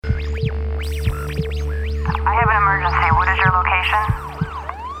I have an emergency. What is your location?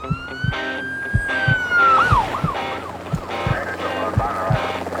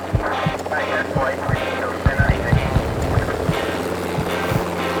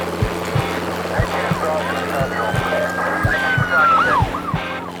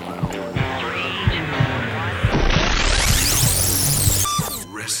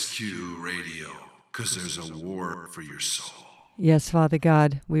 Rescue Radio, because there's a war for your soul. Yes, Father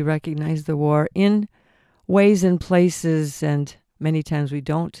God, we recognize the war in ways and places, and many times we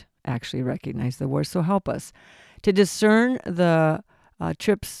don't actually recognize the war. So help us to discern the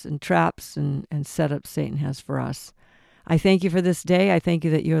trips and traps and setups Satan has for us. I thank you for this day. I thank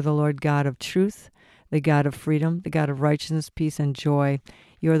you that you're the Lord God of truth, the God of freedom, the God of righteousness, peace, and joy.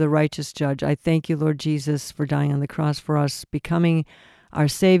 You're the righteous judge. I thank you, Lord Jesus, for dying on the cross for us, becoming our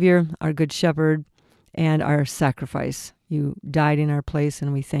Savior, our Good Shepherd, and our sacrifice. You died in our place,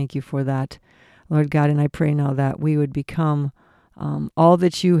 and we thank you for that, Lord God. And I pray now that we would become all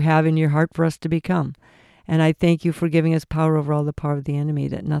that you have in your heart for us to become. And I thank you for giving us power over all the power of the enemy,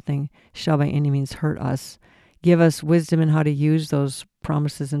 that nothing shall by any means hurt us. Give us wisdom in how to use those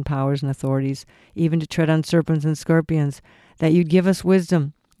promises and powers and authorities, even to tread on serpents and scorpions, that you'd give us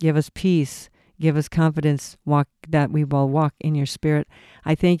wisdom, give us peace, give us confidence, that we will walk in your spirit.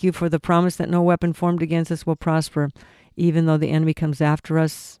 I thank you for the promise that no weapon formed against us will prosper, even though the enemy comes after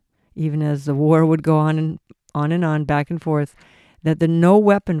us, even as the war would go on and on, back and forth, that no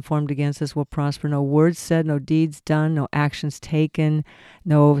weapon formed against us will prosper, no words said, no deeds done, no actions taken,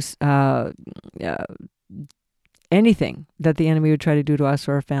 no anything that the enemy would try to do to us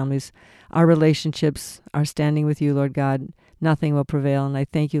or our families, our relationships, our standing with you, Lord God, nothing will prevail. And I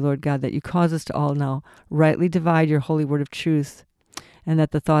thank you, Lord God, that you cause us to all now rightly divide your holy word of truth, and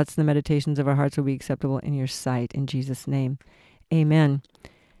that the thoughts and the meditations of our hearts will be acceptable in your sight. In Jesus' name, amen.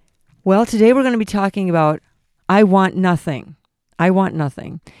 Well, today we're going to be talking about I Want Nothing. I Want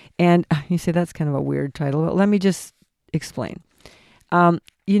Nothing. And you say that's kind of a weird title, but let me just explain.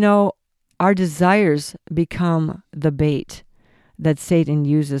 Our desires become the bait that Satan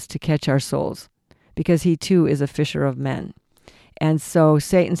uses to catch our souls, because he too is a fisher of men. And so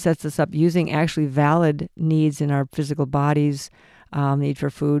Satan sets us up using actually valid needs in our physical bodies, need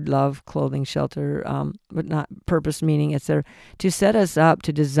for food, love, clothing, shelter, but not purpose, meaning, etc., to set us up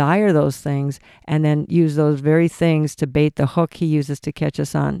to desire those things and then use those very things to bait the hook he uses to catch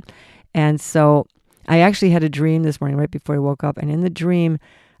us on. And so I actually had a dream this morning right before I woke up, and in the dream,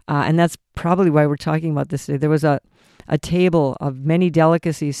 and that's probably why we're talking about this today, there was a table of many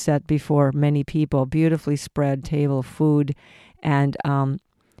delicacies set before many people, beautifully spread table of food, and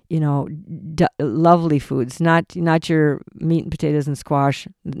lovely foods, not your meat and potatoes and squash,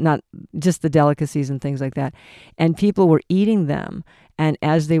 not just the delicacies and things like that. And people were eating them, and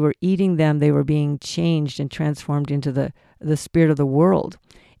as they were eating them, they were being changed and transformed into the spirit of the world.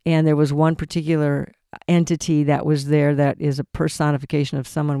 And there was one particular entity that was there that is a personification of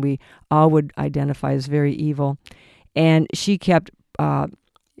someone we all would identify as very evil. And she kept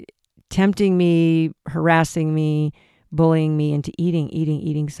tempting me, harassing me, bullying me into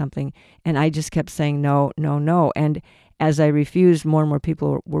eating something. And I just kept saying, no, no, no. And as I refused, more and more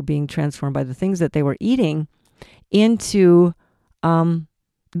people were being transformed by the things that they were eating into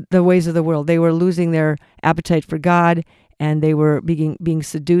the ways of the world. They were losing their appetite for God, and they were being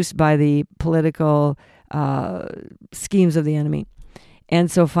seduced by the political schemes of the enemy.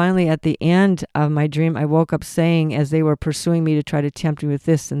 And so finally, at the end of my dream, I woke up saying, as they were pursuing me to try to tempt me with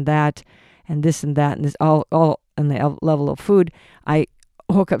this and that, and this and that, and this all on the level of food, I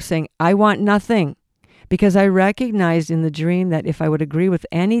woke up saying, I want nothing. Because I recognized in the dream that if I would agree with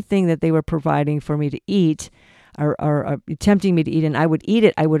anything that they were providing for me to eat, or tempting me to eat, and I would eat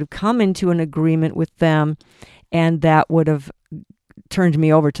it, I would have come into an agreement with them, and that would have turned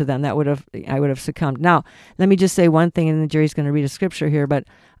me over to them. I would have succumbed. Now, let me just say one thing, and then Jerry's going to read a scripture here, but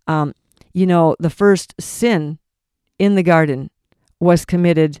the first sin in the garden was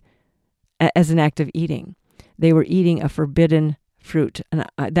committed as an act of eating. They were eating a forbidden fruit, and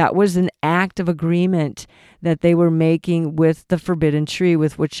that was an act of agreement that they were making with the forbidden tree,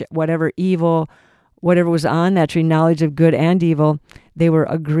 with which whatever was on that tree, knowledge of good and evil, they were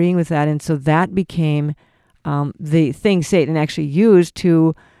agreeing with that. And so that became the thing Satan actually used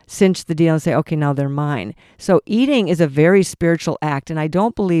to cinch the deal and say, okay, now they're mine. So eating is a very spiritual act, and I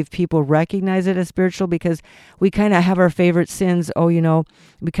don't believe people recognize it as spiritual, because we kind of have our favorite sins.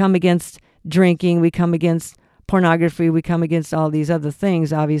 We come against drinking, we come against pornography, we come against all these other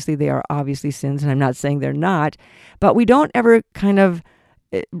things. Obviously, they are obviously sins, and I'm not saying they're not, but we don't ever kind of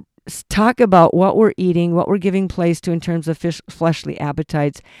talk about what we're eating, what we're giving place to in terms of fleshly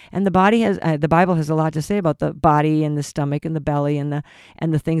appetites. And the Bible has a lot to say about the body and the stomach and the belly and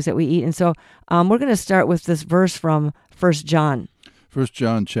the things that we eat. And so we're going to start with this verse from 1 John. 1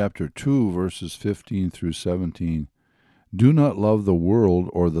 John chapter 2, verses 15 through 17. Do not love the world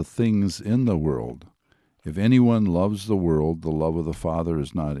or the things in the world. If anyone loves the world, the love of the Father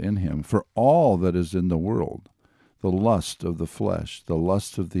is not in him. For all that is in the world, the lust of the flesh, the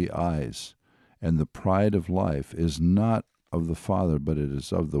lust of the eyes, and the pride of life is not of the Father, but it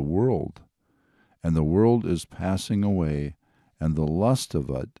is of the world. And the world is passing away, and the lust of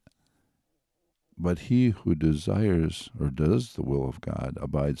it. But he who desires or does the will of God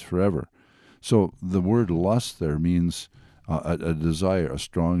abides forever. So the word lust there means a desire, a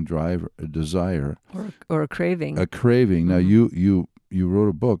strong drive, a desire. Or a craving. A craving. Now, you wrote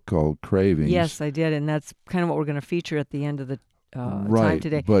a book called Cravings. Yes, I did, and that's kind of what we're going to feature at the end of the right. time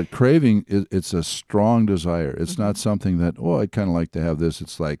today. But craving, it's a strong desire. It's not something that, I'd kind of like to have this.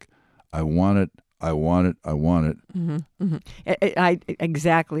 It's like, I want it, I want it, I want it.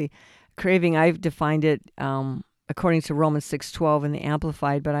 Exactly. Craving, I've defined it according to Romans 6:12 in the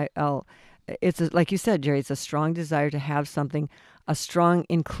Amplified, but like you said, Jerry, it's a strong desire to have something, a strong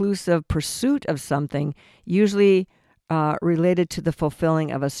inclusive pursuit of something, usually related to the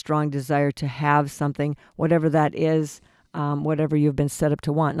fulfilling of a strong desire to have something, whatever that is, whatever you've been set up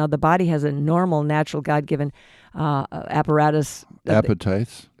to want. Now, the body has a normal, natural, God-given apparatus.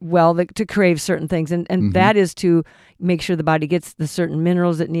 Appetites? To crave certain things. And that is to make sure the body gets the certain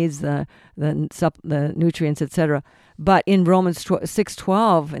minerals it needs, the nutrients, etc. But in Romans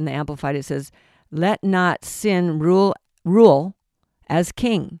 6:12 in the Amplified, it says, let not sin rule as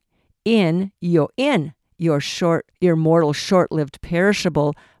king in your mortal, short-lived,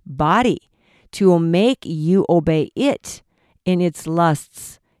 perishable body, to make you obey it in its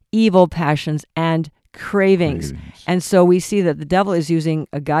lusts, evil passions, and cravings. And so we see that the devil is using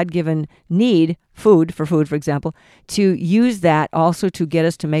a God-given need, for food, for example, to use that also to get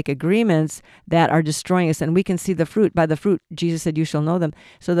us to make agreements that are destroying us. And we can see the fruit. By the fruit, Jesus said, you shall know them.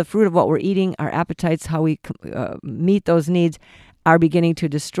 So the fruit of what we're eating, our appetites, how we meet those needs, are beginning to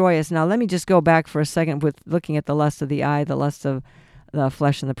destroy us. Now, let me just go back for a second with looking at the lust of the eye, the lust of the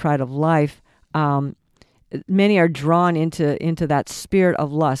flesh, and the pride of life. Many are drawn into that spirit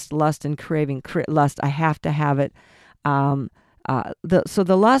of lust and craving. Lust, I have to have it. So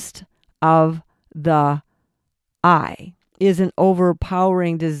the lust of the eye is an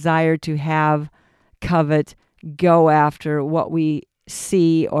overpowering desire to have, covet, go after what we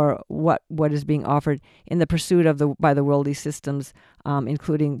see or what is being offered in the pursuit by the worldly systems,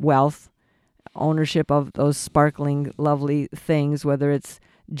 including wealth, ownership of those sparkling, lovely things, whether it's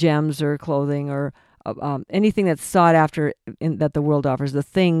gems or clothing or anything that's sought after that the world offers, the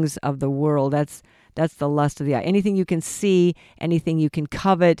things of the world. That's the lust of the eye. Anything you can see, anything you can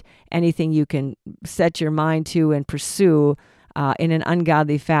covet, anything you can set your mind to and pursue in an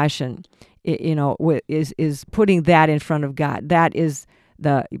ungodly fashion, is putting that in front of God. That is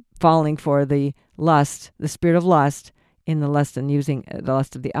the falling for the lust, the spirit of lust in the lust and using the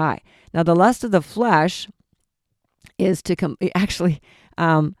lust of the eye. Now, the lust of the flesh is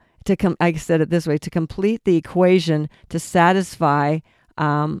I said it this way, to complete the equation to satisfy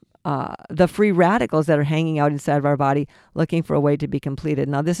the free radicals that are hanging out inside of our body looking for a way to be completed.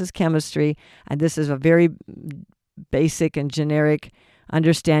 Now, this is chemistry, and this is a very basic and generic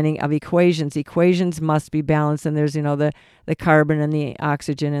understanding of equations. Equations must be balanced, and there's, the carbon and the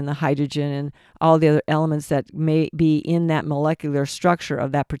oxygen and the hydrogen and all the other elements that may be in that molecular structure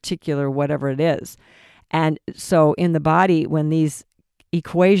of that particular whatever it is. And so in the body, when these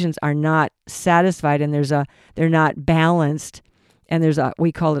equations are not satisfied and they're not balanced, and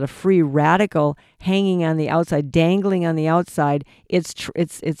we call it a free radical hanging on the outside, dangling on the outside, it's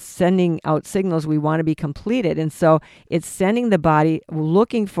sending out signals we want to be completed. And so it's sending the body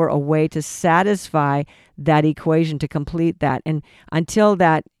looking for a way to satisfy that equation, to complete that. And until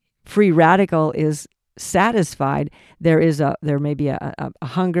that free radical is satisfied, there may be a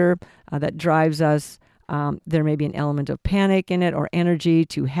hunger that drives us. There may be an element of panic in it, or energy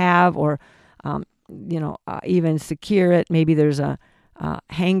to have, or even secure it. Maybe there's a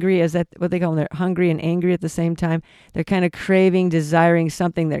hangry, is that what they call them? They're hungry and angry at the same time. They're kind of craving, desiring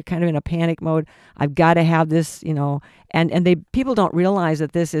something. They're kind of in a panic mode. I've got to have this, and people don't realize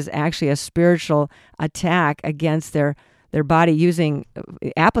that this is actually a spiritual attack against their body using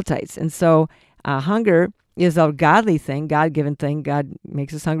appetites. And so hunger is a godly thing, God-given thing. God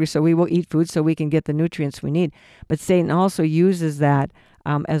makes us hungry, so we will eat food so we can get the nutrients we need. But Satan also uses that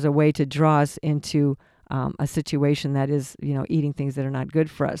as a way to draw us into a situation that is, eating things that are not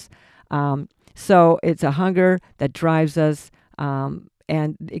good for us. So it's a hunger that drives us,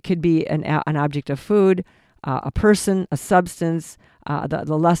 and it could be an object of food, a person, a substance,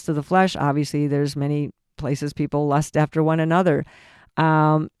 the lust of the flesh. Obviously, there's many places people lust after one another.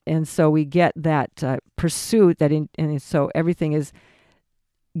 And so we get that pursuit so everything is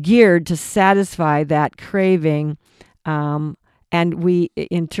geared to satisfy that craving. And we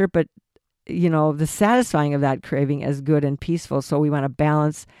interpret, the satisfying of that craving as good and peaceful. So we want to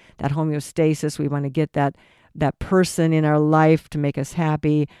balance that homeostasis. We want to get that person in our life to make us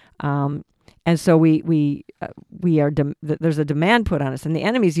happy. And so we are there's a demand put on us, and the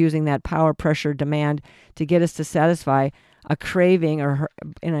enemy's using that power, pressure, demand to get us to satisfy a craving or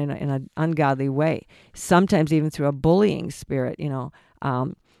in an ungodly way. Sometimes even through a bullying spirit.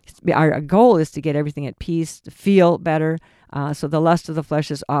 Our goal is to get everything at peace, to feel better. So the lust of the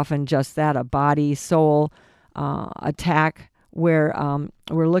flesh is often just that, a body, soul attack where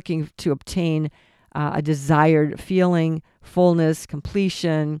we're looking to obtain a desired feeling, fullness,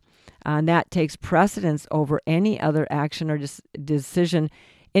 completion, and that takes precedence over any other action or decision,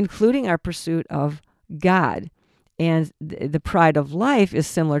 including our pursuit of God. And the pride of life is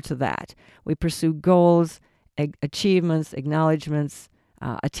similar to that. We pursue goals, achievements, acknowledgments,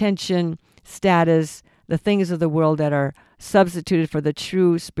 attention, status, the things of the world that are substituted for the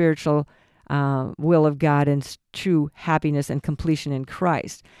true spiritual will of God and true happiness and completion in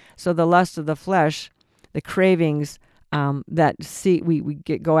Christ. So the lust of the flesh, the cravings we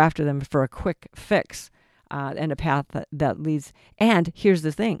go after them for a quick fix, and a path that leads. And here's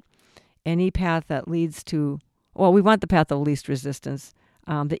the thing: any path that leads to, we want the path of least resistance,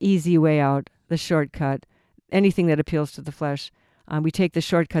 the easy way out, the shortcut, anything that appeals to the flesh. We take the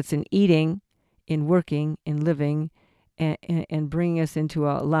shortcuts in eating, in working, in living, and bring us into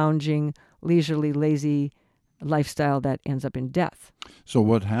a lounging, leisurely, lazy lifestyle that ends up in death. So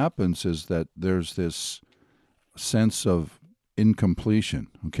what happens is that there's this sense of incompletion.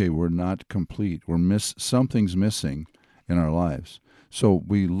 Okay, we're not complete. Something's missing in our lives. So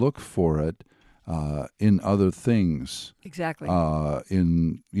we look for it in other things. Exactly.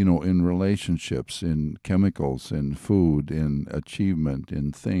 In relationships, in chemicals, in food, in achievement,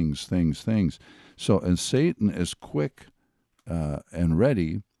 in things. So, and Satan is quick and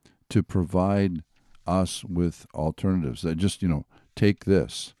ready to provide us with alternatives. That just, take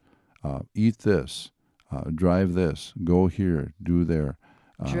this, eat this, drive this, go here, do there.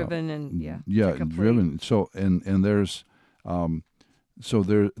 Driven and driven. So and there's so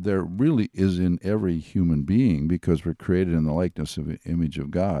there really is in every human being, because we're created in the likeness of the image of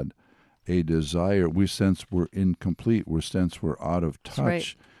God, a desire. We sense we're incomplete. We sense we're out of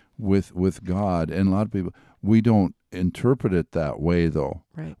touch with God. And a lot of people, we don't interpret it that way, though.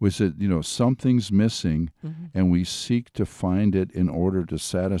 Right. We said, something's missing, and we seek to find it in order to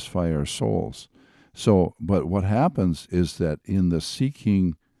satisfy our souls. So, but what happens is that in the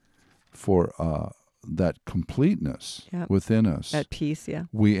seeking for that completeness within us, that peace,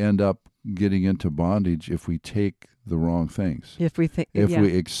 we end up getting into bondage if we take the wrong things. If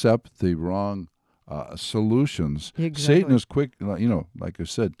we accept the wrong solutions. Exactly. Satan is quick, like I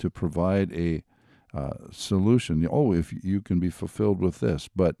said, to provide a solution. If you can be fulfilled with this,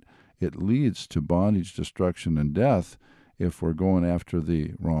 but it leads to bondage, destruction, and death if we're going after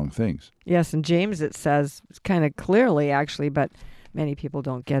the wrong things. Yes, in James it says kind of clearly, actually, but many people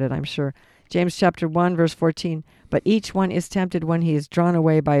don't get it, I'm sure. James chapter 1, verse 14, but each one is tempted when he is drawn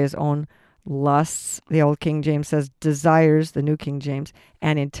away by his own lusts, the old King James says desires, the New King James,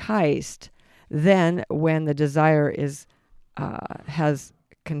 and enticed. Then when the desire is has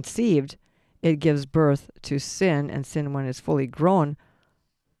conceived, it gives birth to sin, and sin, when it's fully grown,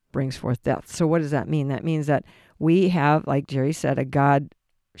 brings forth death. So what does that mean? That means that we have, like Jerry said, a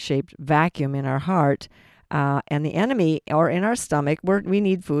God-shaped vacuum in our heart, and the enemy, or in our stomach, we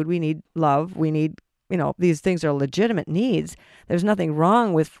need food, we need love, we need, these things are legitimate needs. There's nothing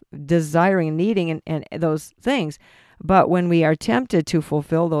wrong with desiring and needing and those things. But when we are tempted to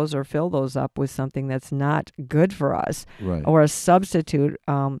fulfill those or fill those up with something that's not good for us, right, or a substitute,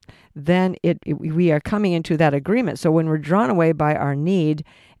 then we are coming into that agreement. So when we're drawn away by our need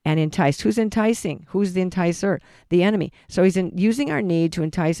and enticed, who's enticing? Who's the enticer? The enemy. So he's using our need to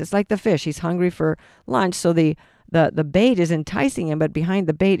entice us, like the fish. He's hungry for lunch, so the bait is enticing him, but behind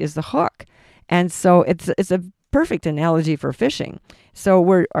the bait is the hook. And so it's a perfect analogy for fishing.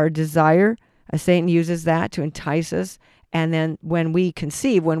 So our desire, Satan uses that to entice us, and then when we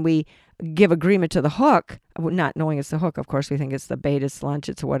conceive, when we give agreement to the hook, not knowing it's the hook, of course, we think it's the bait, it's lunch,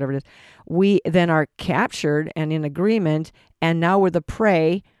 it's whatever it is, we then are captured and in agreement, and now we're the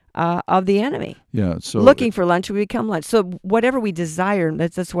prey of the enemy. Yeah. So Looking for lunch, we become lunch. So whatever we desire,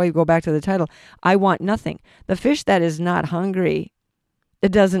 that's why you go back to the title. I want nothing. The fish that is not hungry,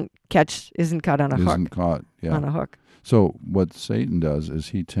 it isn't caught on a hook. isn't caught. Yeah. On a hook. So what Satan does is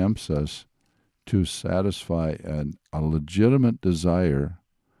he tempts us to satisfy a legitimate desire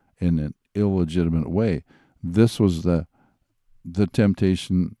in an illegitimate way. This was the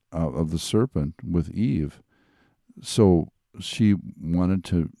temptation of the serpent with Eve. So she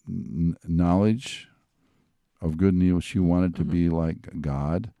wanted knowledge of good and evil. She wanted to be like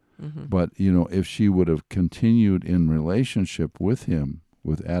God. Mm-hmm. But, if she would have continued in relationship with him,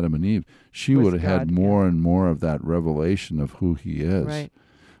 with Adam and Eve, she With would have had God, more and more of that revelation of who he is. Right.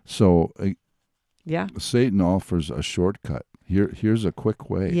 So Yeah. Satan offers a shortcut. Here's a quick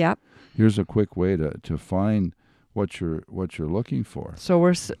way. Yep. Here's a quick way to find what you're looking for.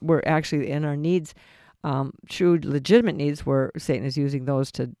 So we're actually in our needs, true legitimate needs, where Satan is using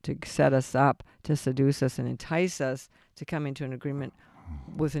those to set us up, to seduce us and entice us to come into an agreement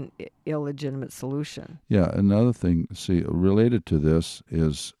with an illegitimate solution. Yeah, another thing, see, related to this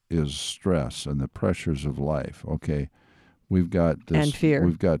is stress and the pressures of life. Okay, we've got this, And fear.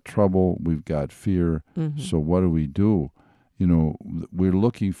 We've got trouble, we've got fear. Mm-hmm. So what do? We're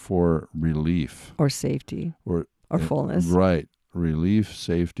looking for relief Or safety. or fullness. Right, relief,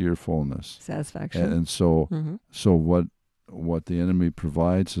 safety, or fullness. Satisfaction. And so, Mm-hmm. so what the enemy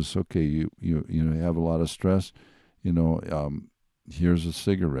provides is, okay, you have a lot of stress. Here's a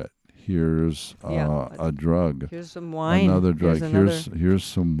cigarette. Here's a drug. Here's some wine. Another drug. Here's Here's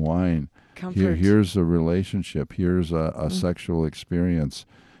some wine. comfort. Here's a relationship. Here's a sexual experience.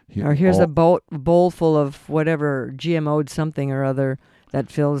 Or here's a bowl full of whatever GMO'd something or other that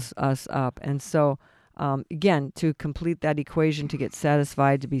fills us up. And so, again, to complete that equation, to get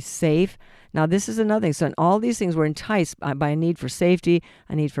satisfied, to be safe. Now, this is another thing. So in all these things, we're enticed by a need for safety,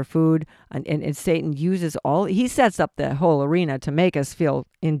 a need for food, and Satan uses he sets up the whole arena to make us feel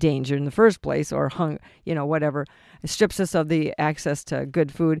in danger in the first place, or whatever. It strips us of the access to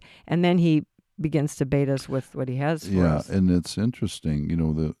good food, and then he begins to bait us with what he has for us. Yeah, and it's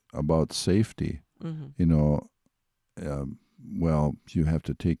interesting, about safety. Mm-hmm. Well, you have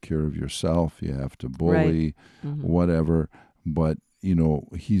to take care of yourself. You have to bully, Mm-hmm. whatever. But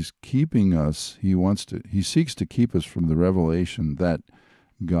he's keeping us. He seeks to keep us from the revelation that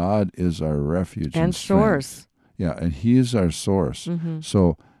God is our refuge and source. strength. Yeah, and He is our source. Mm-hmm.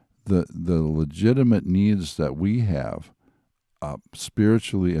 So the legitimate needs that we have,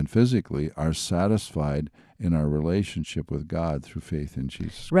 spiritually and physically, are satisfied in our relationship with God through faith in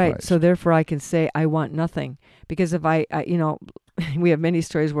Jesus Right. Christ. So therefore I can say I want nothing, because if I we have many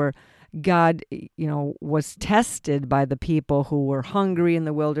stories where God, was tested by the people who were hungry in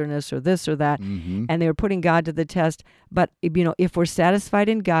the wilderness or this or that, Mm-hmm. and they were putting God to the test. But, if we're satisfied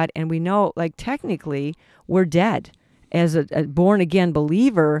in God, and we know, like, technically we're dead. As a born-again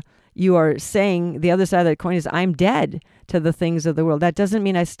believer, you are saying, the other side of that coin is, I'm dead to the things of the world. That doesn't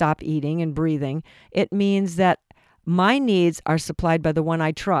mean I stop eating and breathing. It means that my needs are supplied by the one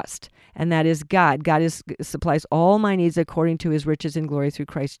I trust, and that is God. God supplies all my needs according to His riches and glory through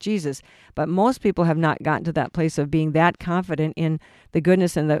Christ Jesus. But most people have not gotten to that place of being that confident in the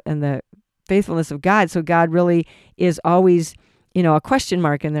goodness and the faithfulness of God. So God really is always, a question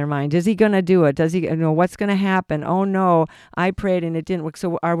mark in their mind. Is He going to do it? Does He, what's going to happen? Oh no, I prayed and it didn't work.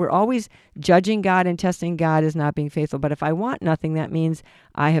 So we're always judging God and testing God as not being faithful. But if I want nothing, that means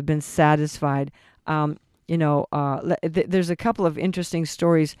I have been satisfied. There's a couple of interesting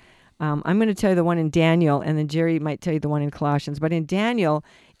stories. I'm going to tell you the one in Daniel, and then Jerry might tell you the one in Colossians. But in Daniel,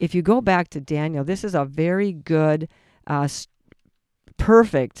 if you go back to Daniel, this is a very good,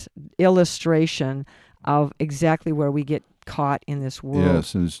 perfect illustration of exactly where we get caught in this world.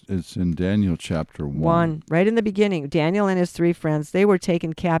 Yes, it's in Daniel chapter 1. Right in the beginning, Daniel and his 3 friends, they were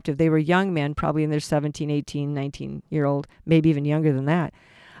taken captive. They were young men, probably in their 17, 18, 19-year-old, maybe even younger than that.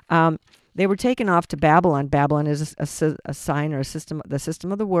 They were taken off to Babylon. Babylon is a sign or a system, the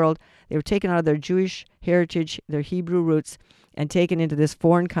system of the world. They were taken out of their Jewish heritage, their Hebrew roots, and taken into this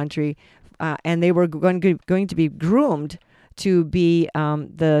foreign country. And they were going to be groomed to be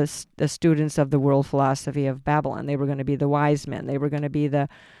the students of the world philosophy of Babylon. They were going to be the wise men. They were going to be the...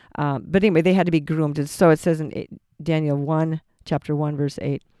 but anyway, they had to be groomed. And so it says in Daniel 1, chapter 1, verse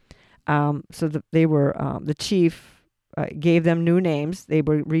 8. They were... the chief gave them new names. They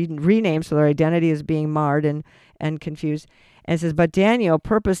were renamed, so their identity is being marred and confused. And it says, but Daniel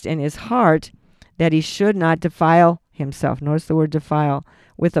purposed in his heart that he should not defile himself. Notice the word defile.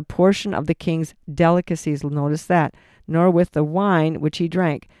 With a portion of the king's delicacies. Notice that. Nor with the wine which he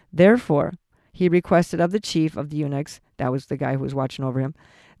drank. Therefore, he requested of the chief of the eunuchs that was the guy who was watching over him,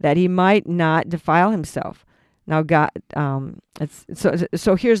 that he might not defile himself. Now God,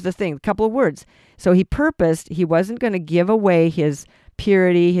 so here's the thing, a couple of words. So he purposed he wasn't going to give away his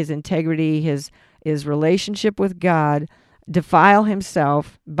purity, his integrity, his relationship with God, defile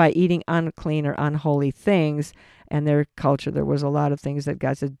himself by eating unclean or unholy things. And their culture, there was a lot of things that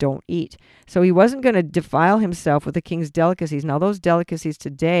God said, don't eat. So he wasn't going to defile himself with the king's delicacies. Now, those delicacies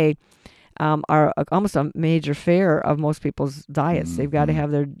today are almost a major fare of most people's diets. They've got to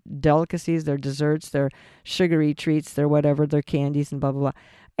have their delicacies, their desserts, their sugary treats, their whatever, their candies and blah, blah, blah.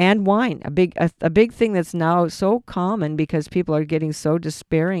 And wine, a big thing that's now so common because people are getting so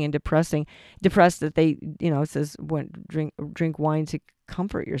despairing and depressed that they, it says drink wine to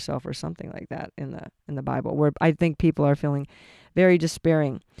comfort yourself or something like that in the Bible, where I think people are feeling very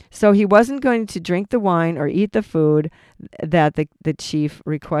despairing. So he wasn't going to drink the wine or eat the food that the chief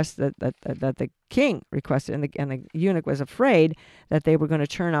requested, that the king requested, and the eunuch was afraid that they were going to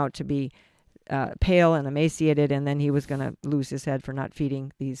turn out to be pale and emaciated, and then he was going to lose his head for not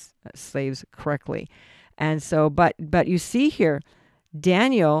feeding these slaves correctly. And so, but you see here,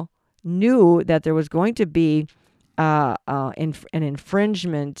 Daniel knew that there was going to be an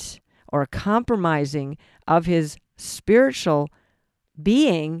infringement or a compromising of his spiritual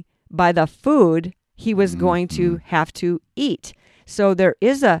being by the food he was going to have to eat. So there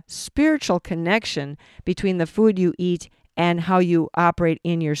is a spiritual connection between the food you eat and how you operate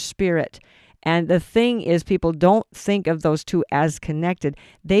in your spirit. And the thing is, people don't think of those two as connected.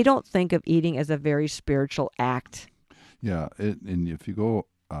 They don't think of eating as a very spiritual act. Yeah, and if you go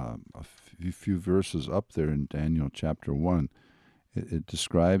a few verses up there in Daniel chapter 1, it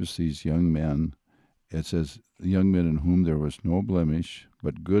describes these young men. It says, young men in whom there was no blemish,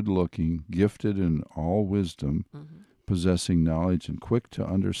 but good-looking, gifted in all wisdom, possessing knowledge and quick to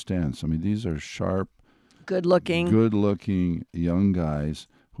understand. So, I mean, these are sharp, good-looking young guys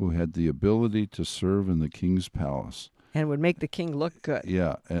who had the ability to serve in the king's palace. And would make the king look good.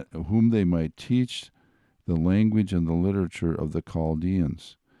 Yeah, whom they might teach the language and the literature of the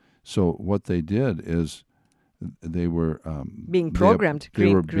Chaldeans. So what they did is they were being programmed.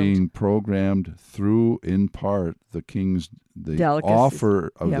 They were being programmed through, in part, the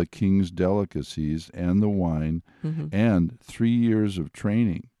offer of the king's delicacies and the wine, and 3 years of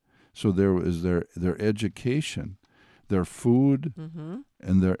training. So there was their education, their food,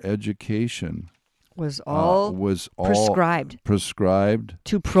 and their education was all prescribed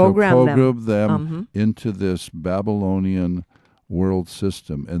to program them into this Babylonian world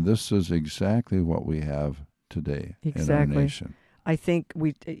system. And this is exactly what we have today in our nation. I think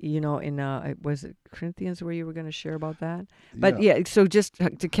we, was it Corinthians where you were going to share about that? But so just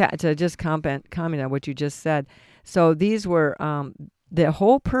to just comment on what you just said. So these were the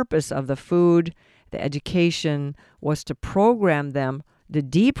whole purpose of the food, the education, was to program them, to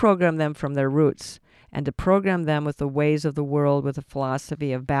deprogram them from their roots, and to program them with the ways of the world, with the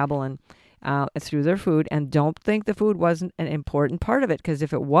philosophy of Babylon, through their food. And don't think the food wasn't an important part of it, because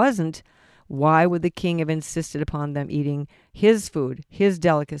if it wasn't, why would the king have insisted upon them eating his food, his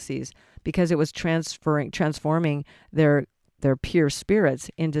delicacies? Because it was transforming their pure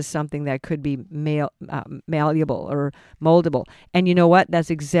spirits into something that could be malleable or moldable. And you know what? That's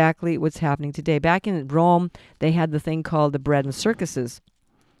exactly what's happening today. Back in Rome, they had the thing called the bread and circuses.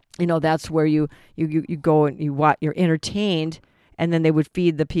 That's where you go and you're entertained, and then they would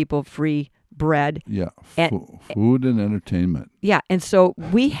feed the people free bread. Yeah, food and entertainment. Yeah, and so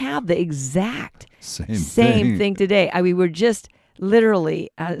we have the exact same thing today. We were just literally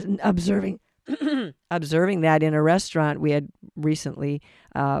observing that in a restaurant we had recently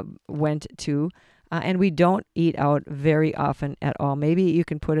went to, and we don't eat out very often at all. Maybe you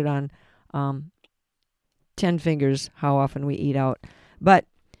can put it on 10 fingers how often we eat out, but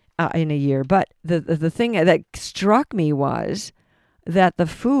in a year. But the thing that struck me was that the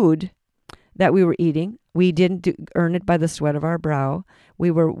food that we were eating, we didn't earn it by the sweat of our brow.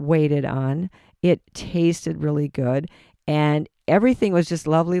 We were waited on. It tasted really good, and everything was just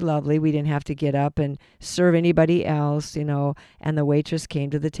lovely. We didn't have to get up and serve anybody else, and the waitress came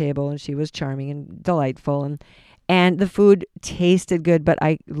to the table, and she was charming and delightful, and the food tasted good. But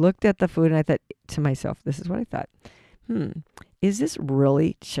I looked at the food, and I thought to myself, this is what I thought. Is this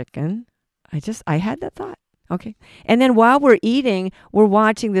really chicken? I had that thought. Okay. And then while we're eating, we're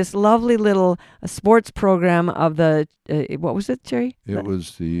watching this lovely little sports program of the, what was it, Jerry? It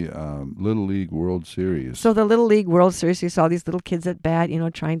was the Little League World Series. So the Little League World Series, you saw these little kids at bat,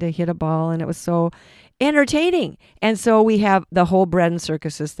 trying to hit a ball, and it was so entertaining. And so we have the whole bread and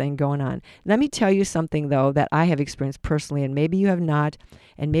circuses thing going on. Let me tell you something, though, that I have experienced personally, and maybe you have not,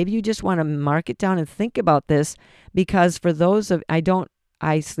 and maybe you just want to mark it down and think about this, because for those of,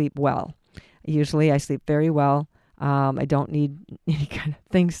 I sleep well. Usually I sleep very well. I don't need any kind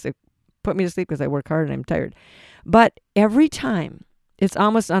of things to put me to sleep because I work hard and I'm tired. But every time, it's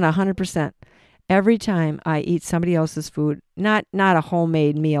almost on 100%. Every time I eat somebody else's food, not a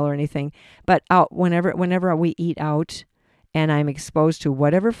homemade meal or anything, but out whenever we eat out, and I'm exposed to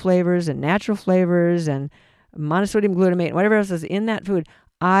whatever flavors and natural flavors and monosodium glutamate, whatever else is in that food,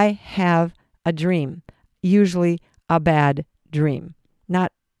 I have a dream, usually a bad dream,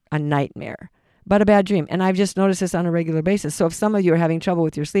 not a nightmare, but a bad dream. And I've just noticed this on a regular basis. So if some of you are having trouble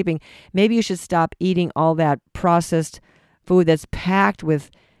with your sleeping, maybe you should stop eating all that processed food that's packed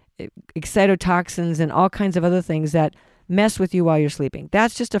with excitotoxins and all kinds of other things that mess with you while you're sleeping.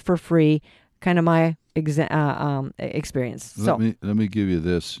 That's just a for free kind of my experience. Let me give you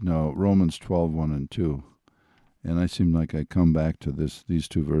this. Romans 12:1 and 2. And I seem like I come back to these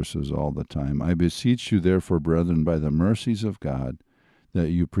two verses all the time. I beseech you, therefore, brethren, by the mercies of God, that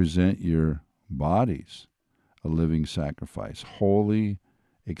you present your bodies a living sacrifice, holy,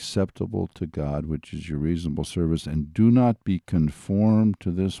 acceptable to God, which is your reasonable service, and do not be conformed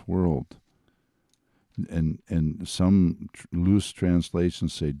to this world. And some loose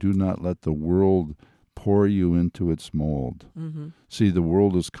translations say, do not let the world pour you into its mold. Mm-hmm. See, the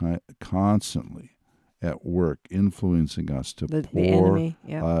world is constantly at work influencing us to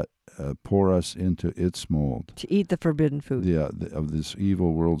pour us into its mold. To eat the forbidden food. Of this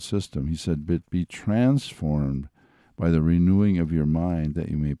evil world system. He said, but be transformed by the renewing of your mind, that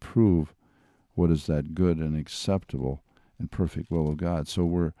you may prove what is that good and acceptable and perfect will of God.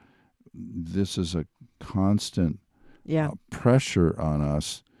 So this is a constant pressure on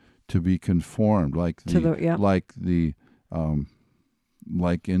us to be conformed, basically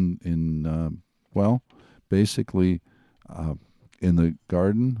in the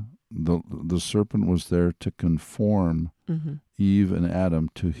garden, the serpent was there to conform Eve and Adam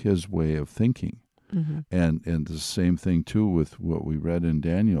to his way of thinking. Mm-hmm. And the same thing too with what we read in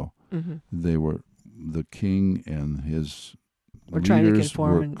Daniel. Mm-hmm. They were, the king and his leaders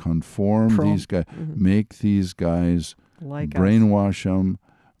were conform these guys, make these guys like brainwash them,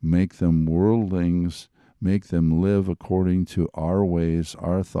 make them worldlings, make them live according to our ways,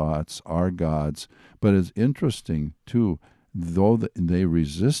 our thoughts, our gods. But it's interesting too, though they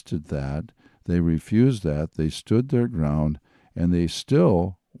resisted that, they refused that, they stood their ground, and they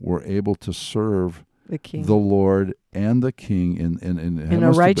still were able to serve the king, the Lord, and the king in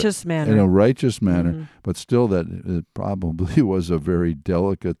a righteous manner. In a righteous manner, but still, that it probably was a very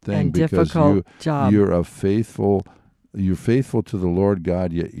delicate thing, and because difficult job. You're faithful to the Lord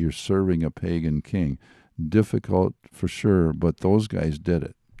God, yet you're serving a pagan king. Difficult for sure, but those guys did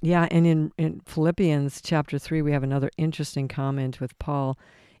it. Yeah, and in Philippians chapter 3, we have another interesting comment with Paul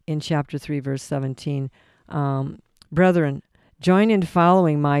in chapter 3, verse 17. Brethren, join in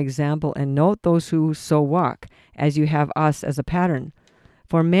following my example, and note those who so walk, as you have us as a pattern.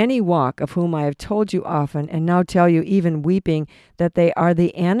 For many walk, of whom I have told you often, and now tell you even weeping, that they are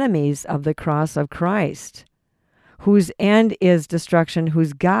the enemies of the cross of Christ, whose end is destruction,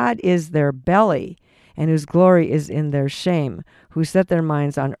 whose God is their belly, and whose glory is in their shame, who set their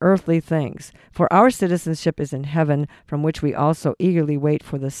minds on earthly things. For our citizenship is in heaven, from which we also eagerly wait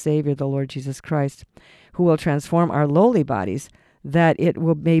for the Savior, the Lord Jesus Christ, who will transform our lowly bodies, that it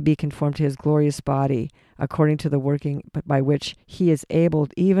may be conformed to his glorious body, according to the working by which he is able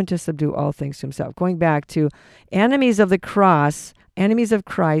even to subdue all things to himself. Going back to enemies of the cross, enemies of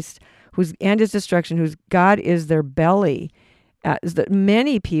Christ, whose end is destruction, whose God is their belly.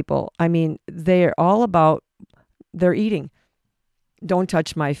 Many people, they're all about their eating. Don't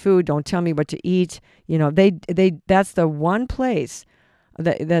touch my food. Don't tell me what to eat. That's the one place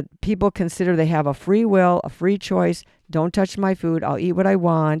that people consider they have a free will, a free choice. Don't touch my food. I'll eat what I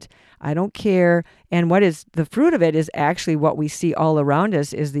want. I don't care. And what is the fruit of it is actually what we see all around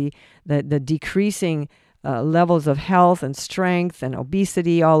us is the decreasing levels of health and strength and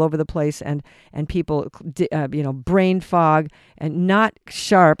obesity all over the place, and people, brain fog and not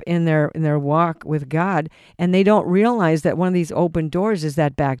sharp in their walk with God, and they don't realize that one of these open doors is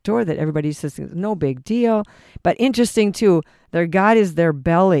that back door that everybody says no big deal. But interesting too, their God is their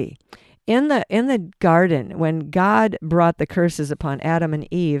belly. In the garden, when God brought the curses upon Adam and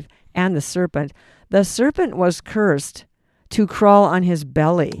Eve and the serpent was cursed to crawl on his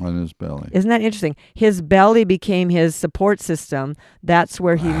belly. On his belly. Isn't that interesting? His belly became his support system. That's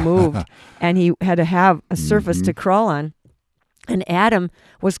where he moved, and he had to have a surface to crawl on. And Adam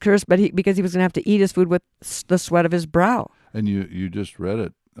was cursed, but because he was going to have to eat his food with the sweat of his brow. And you just read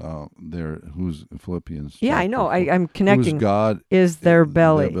it there. Who's Philippians? Yeah, I know. 4. I'm connecting. Who's God is their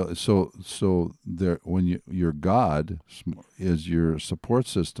belly. So there, when your God is your support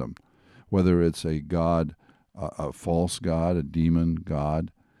system, whether it's a God, a false God, a demon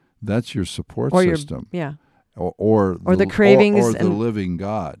God, that's your support system. Or the cravings or the living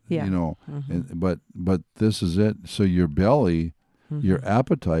God. Yeah. But this is it. So your belly, your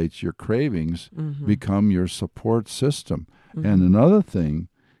appetites, your cravings become your support system. And another thing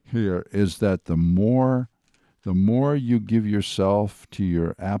here is that the more you give yourself to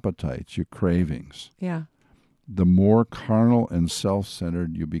your appetites, your cravings, the more carnal and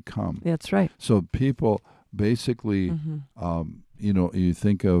self-centered you become. That's right. So people basically, you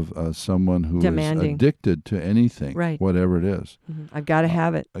think of someone who demanding. Is addicted to anything, right. whatever it is. I've got to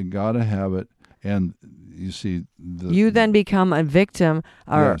have it. I got to have it. And you see... you then become a victim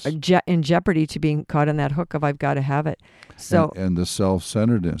or yes. in jeopardy to being caught in that hook of I've got to have it. So and the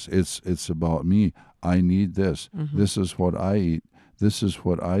self-centeredness, it's about me. I need this. This is what I eat. This is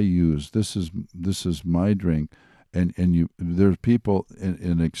what I use. This is my drink. And there's people,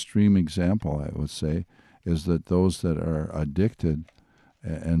 an extreme example, I would say, is that those that are addicted,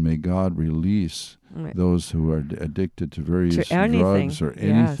 and may God release those who are addicted to various drugs or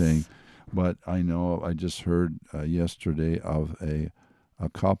anything. Yes. But I know I just heard yesterday of a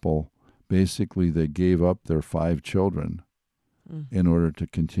couple. Basically, they gave up their 5 children in order to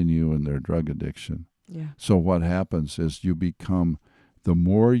continue in their drug addiction. Yeah. So what happens is you become, the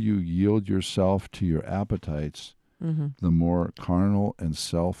more you yield yourself to your appetites, the more carnal and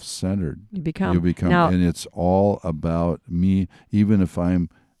self-centered you become. Now, and it's all about me. Even if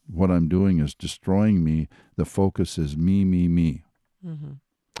what I'm doing is destroying me, the focus is me, me, me.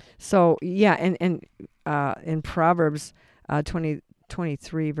 So, yeah, and in Proverbs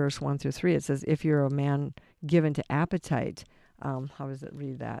 23, verse 1 through 3, it says, if you're a man given to appetite, how does it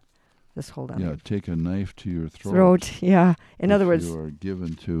read that? Just hold on. Yeah, take a knife to your throat. Yeah. In other words, you are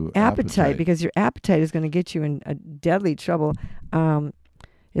given to appetite, because your appetite is going to get you in a deadly trouble.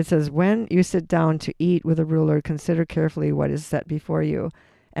 It says, when you sit down to eat with a ruler, consider carefully what is set before you,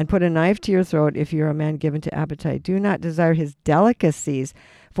 and put a knife to your throat if you're a man given to appetite. Do not desire his delicacies,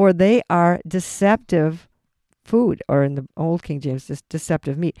 for they are deceptive food, or in the Old King James, just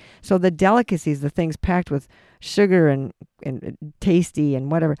deceptive meat. So the delicacies, the things packed with sugar and tasty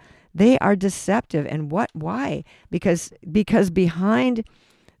and whatever, they are deceptive. And why? Because behind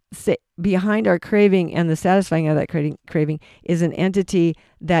our craving and the satisfying of that craving is an entity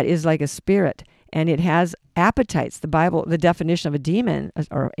that is like a spirit, and it has appetites. The definition of a demon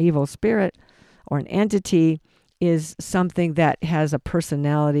or evil spirit or an entity is something that has a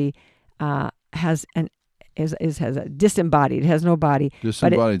personality, has a disembodied, it has no body.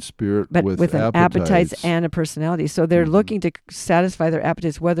 Disembodied spirit but with an appetites and a personality. So they're looking to satisfy their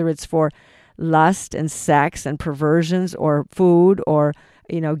appetites, whether it's for lust and sex and perversions or food or,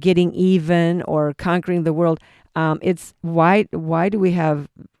 getting even or conquering the world. It's why do we have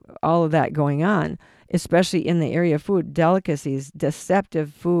all of that going on, especially in the area of food, delicacies,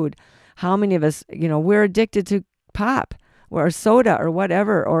 deceptive food? How many of us, we're addicted to pop or soda or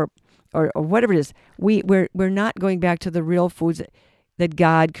whatever, or whatever it is. We're not going back to the real foods that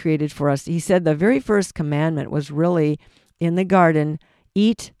God created for us. He said the very first commandment was really in the garden: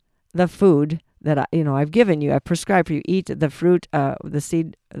 eat the food that I've given you. I've prescribed for you. Eat the fruit, the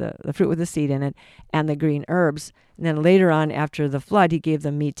seed, the fruit with the seed in it, and the green herbs. And then later on, after the flood, he gave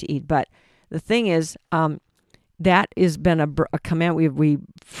them meat to eat. But the thing is, that has been a command we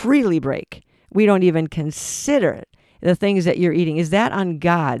freely break. We don't even consider it. The things that you're eating, is that on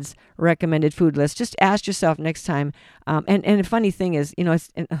God's recommended food list? Just ask yourself next time. And the funny thing is, it's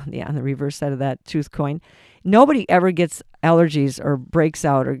on the reverse side of that truth coin, nobody ever gets allergies or breaks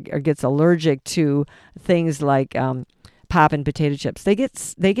out or gets allergic to things like pop and potato chips. They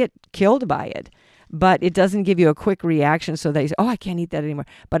get killed by it, but it doesn't give you a quick reaction. So they say, "Oh, I can't eat that anymore."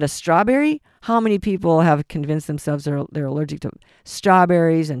 But a strawberry, how many people have convinced themselves they're allergic to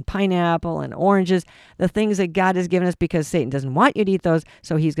strawberries and pineapple and oranges, the things that God has given us, because Satan doesn't want you to eat those,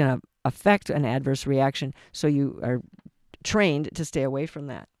 so he's going to affect an adverse reaction. So you are trained to stay away from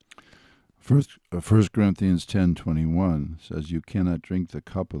that. First Corinthians 10:21 says, "You cannot drink the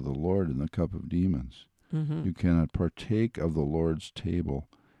cup of the Lord and the cup of demons. You cannot partake of the Lord's table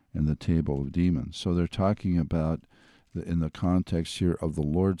and the table of demons." So they're talking about, in the context here of the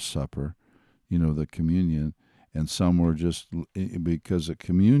Lord's Supper, the communion, and some were just, because a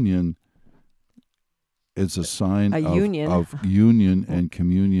communion is a sign of union and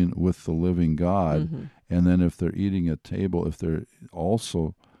communion with the living God, And then if they're eating at table, if they're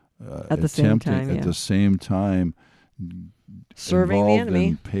also At the same time, at yeah. the same time Serving the involved enemy.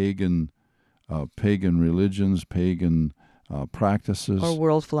 in pagan religions, pagan practices, Or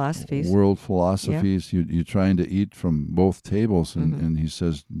world philosophies. world philosophies. You're trying to eat from both tables, and he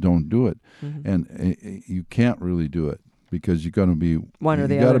says, don't do it. And you can't really do it because you're going to be One or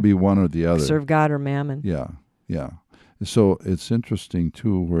the you got other. to be one or the other. Serve God or mammon. Yeah. So it's interesting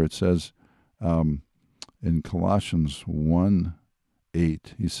too, where it says in Colossians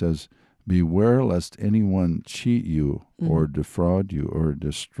 1:8, he says, "Beware lest anyone cheat you or defraud you or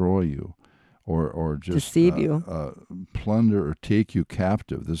destroy you, or just Deceive you. plunder or take you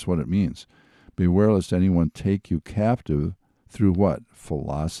captive." This is what it means. Beware lest anyone take you captive through what?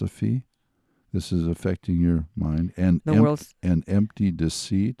 Philosophy. This is affecting your mind. And The world's- and empty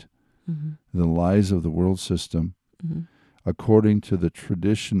deceit, the lies of the world system, Mm-hmm. according to the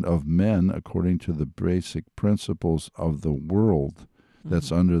tradition of men, according to the basic principles of the world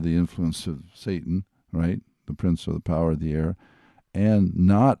that's under the influence of Satan, right? The prince of the power of the air, and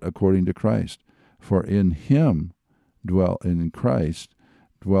not according to Christ. For in him in Christ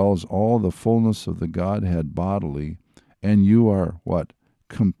dwells all the fullness of the Godhead bodily, and you are what?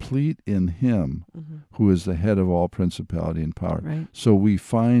 Complete in him who is the head of all principality and power. Right. So we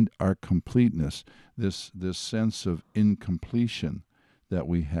find our completeness, this sense of incompletion that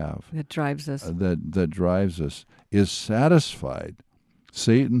we have, That drives us. that drives us, is satisfied.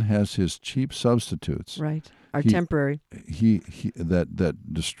 Satan has his cheap substitutes. Right. Our He- temporary. He that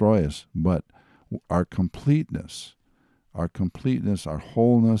destroy us, but our completeness, our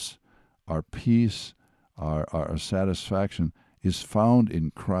wholeness, our peace, our satisfaction is found in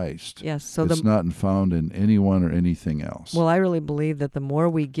Christ. Yes. So It's not found in anyone or anything else. Well, I really believe that the more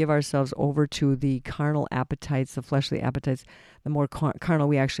we give ourselves over to the carnal appetites, the fleshly appetites, the more carnal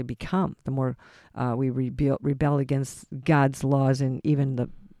we actually become, the more we rebel against God's laws in even the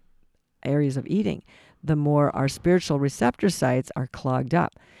areas of eating, the more our spiritual receptor sites are clogged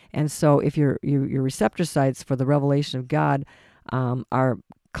up. And so if your receptor sites for the revelation of God are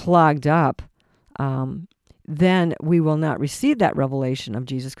clogged up, then we will not receive that revelation of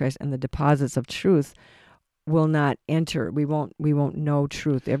Jesus Christ, and the deposits of truth will not enter. We won't know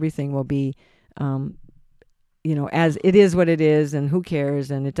truth. Everything will be, as it is what it is, and who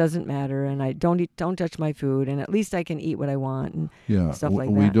cares, and it doesn't matter, and I don't touch my food, and at least I can eat what I want, and stuff like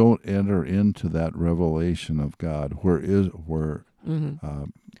we that. don't enter into that revelation of God,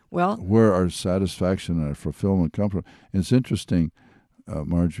 where our satisfaction and our fulfillment come from. And it's interesting,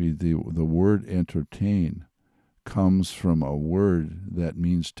 Marjorie, the word entertain comes from a word that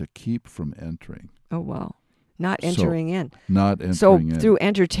means to keep from entering. Oh, wow. Not entering in. Not entering So in. through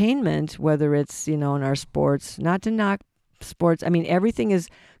entertainment, whether it's, in our sports, not to knock sports, I mean, everything is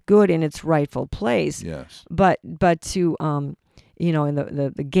good in its rightful place. Yes. But to, in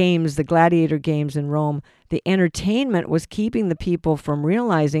the games, the gladiator games in Rome, the entertainment was keeping the people from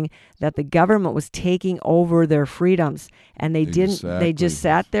realizing that the government was taking over their freedoms, and they didn't. They just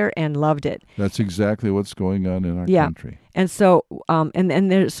sat there and loved it. That's exactly what's going on in our country. And so,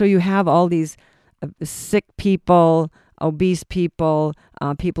 so you have all these sick people, obese people,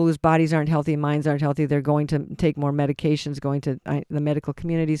 people whose bodies aren't healthy, minds aren't healthy. They're going to take more medications, going to the medical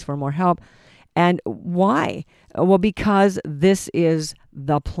communities for more help. And why? Well, because this is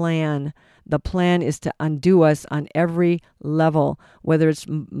the plan. The plan is to undo us on every level, whether it's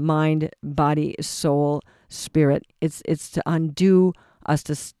mind, body, soul, spirit. It's to undo us,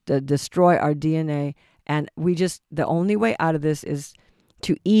 to destroy our DNA. And the only way out of this is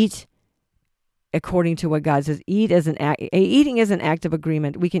to eat according to what God says. Eating is an act of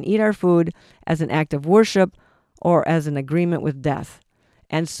agreement. We can eat our food as an act of worship or as an agreement with death.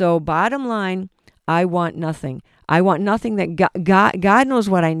 And so bottom line, I want nothing. I want nothing that God knows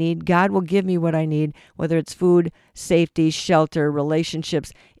what I need. God will give me what I need, whether it's food, safety, shelter,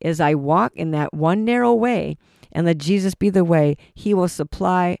 relationships. As I walk in that one narrow way and let Jesus be the way, he will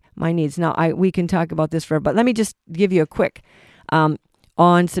supply my needs. Now, we can talk about this forever, but let me just give you a quick.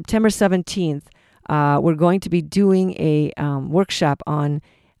 On September 17th, we're going to be doing a workshop on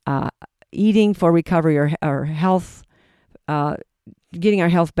eating for recovery or health, getting our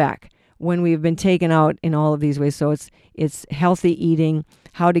health back when we've been taken out in all of these ways. So it's healthy eating,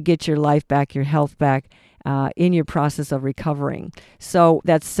 how to get your life back, your health back in your process of recovering. So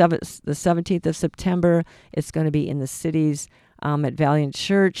that's the 17th of September. It's going to be in the cities at Valiant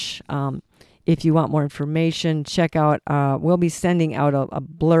Church. If you want more information, check out, we'll be sending out a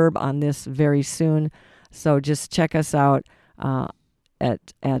blurb on this very soon. So just check us out at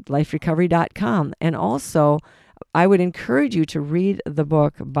liferecovery.com. And also, I would encourage you to read the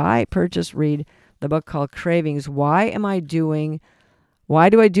book, read the book called Cravings. Why do I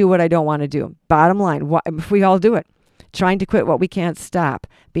do what I don't want to do? Bottom line, we all do it. Trying to quit what we can't stop,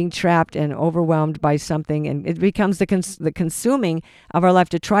 being trapped and overwhelmed by something, and it becomes the consuming of our life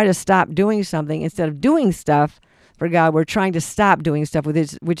to try to stop doing something instead of doing stuff for God. We're trying to stop doing stuff,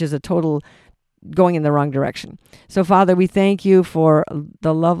 which is a total going in the wrong direction. So, Father, we thank you for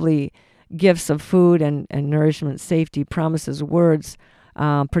the lovely gifts of food and nourishment, safety, promises, words,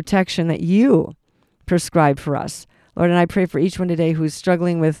 protection that you prescribe for us. Lord, and I pray for each one today who's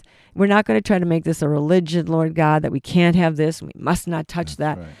struggling with, we're not going to try to make this a religion, Lord God, that we can't have this, we must not touch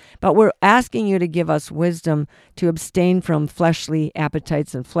that. Right. But we're asking you to give us wisdom to abstain from fleshly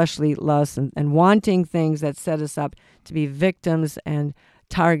appetites and fleshly lusts and wanting things that set us up to be victims and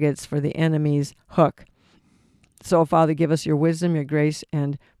targets for the enemy's hook. So, Father, give us your wisdom, your grace,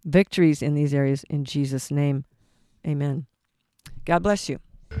 and victories in these areas in Jesus' name. Amen. God bless you.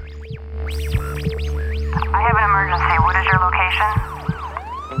 I have an emergency. What is your location?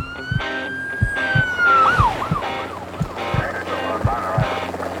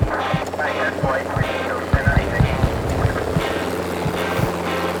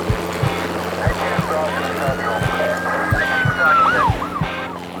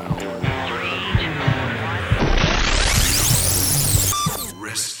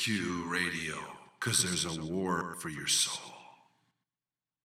 Rescue Radio, because there's a war for your soul.